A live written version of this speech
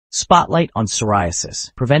Spotlight on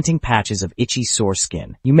psoriasis, preventing patches of itchy, sore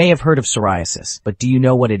skin. You may have heard of psoriasis, but do you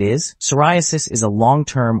know what it is? Psoriasis is a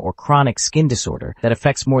long-term or chronic skin disorder that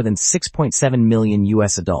affects more than 6.7 million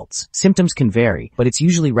U.S. adults. Symptoms can vary, but it's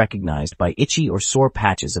usually recognized by itchy or sore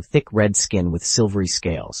patches of thick red skin with silvery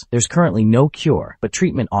scales. There's currently no cure, but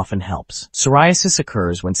treatment often helps. Psoriasis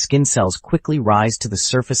occurs when skin cells quickly rise to the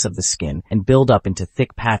surface of the skin and build up into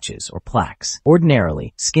thick patches or plaques.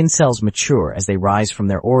 Ordinarily, skin cells mature as they rise from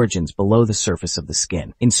their origins below the surface of the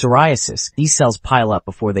skin. In psoriasis, these cells pile up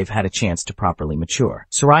before they've had a chance to properly mature.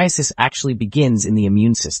 Psoriasis actually begins in the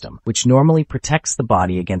immune system, which normally protects the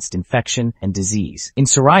body against infection and disease. In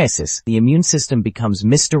psoriasis, the immune system becomes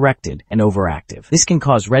misdirected and overactive. This can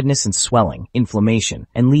cause redness and swelling, inflammation,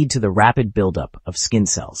 and lead to the rapid buildup of skin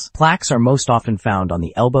cells. Plaques are most often found on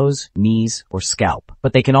the elbows, knees, or scalp,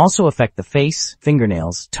 but they can also affect the face,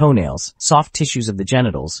 fingernails, toenails, soft tissues of the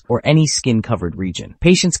genitals, or any skin-covered region.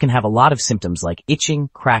 Patients can have a lot of symptoms like itching,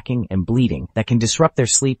 cracking, and bleeding that can disrupt their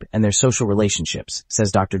sleep and their social relationships, says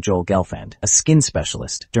Dr. Joel Gelfand, a skin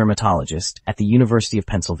specialist, dermatologist at the University of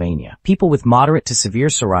Pennsylvania. People with moderate to severe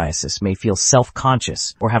psoriasis may feel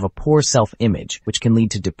self-conscious or have a poor self-image, which can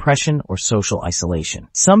lead to depression or social isolation.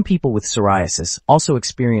 Some people with psoriasis also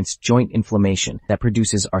experience joint inflammation that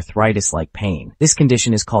produces arthritis-like pain. This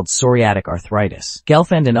condition is called psoriatic arthritis.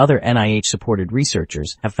 Gelfand and other NIH-supported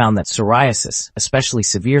researchers have found that psoriasis, especially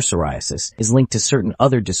severe psoriasis, is linked to certain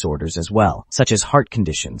other disorders as well, such as heart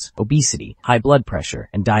conditions, obesity, high blood pressure,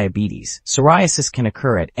 and diabetes. Psoriasis can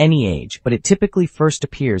occur at any age, but it typically first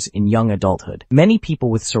appears in young adulthood. Many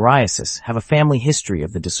people with psoriasis have a family history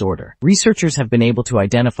of the disorder. Researchers have been able to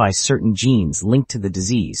identify certain genes linked to the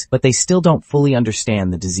disease, but they still don't fully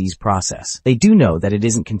understand the disease process. They do know that it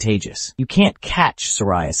isn't contagious. You can't catch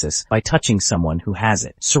psoriasis by touching someone who has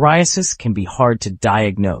it. Psoriasis can be hard to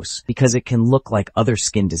diagnose because it can look like other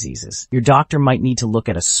skin diseases. Your doctor might need to look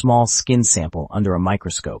at a small skin sample under a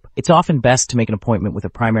microscope. It's often best to make an appointment with a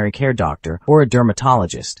primary care doctor or a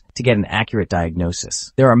dermatologist to get an accurate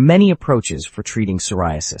diagnosis. There are many approaches for treating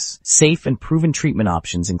psoriasis. Safe and proven treatment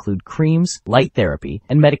options include creams, light therapy,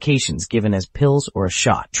 and medications given as pills or a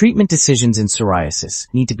shot. Treatment decisions in psoriasis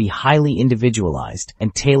need to be highly individualized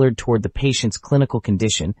and tailored toward the patient's clinical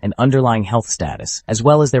condition and underlying health status, as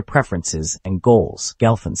well as their preferences and goals,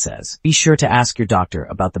 Gelfand says. Be sure to ask your doctor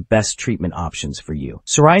about the best treatment options for you.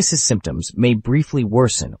 Psoriasis symptoms may briefly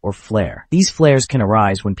worsen or flare. These flares can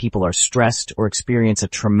arise when people are stressed or experience a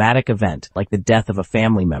traumatic event like the death of a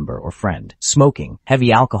family member or friend. Smoking,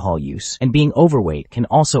 heavy alcohol use, and being overweight can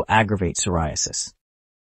also aggravate psoriasis.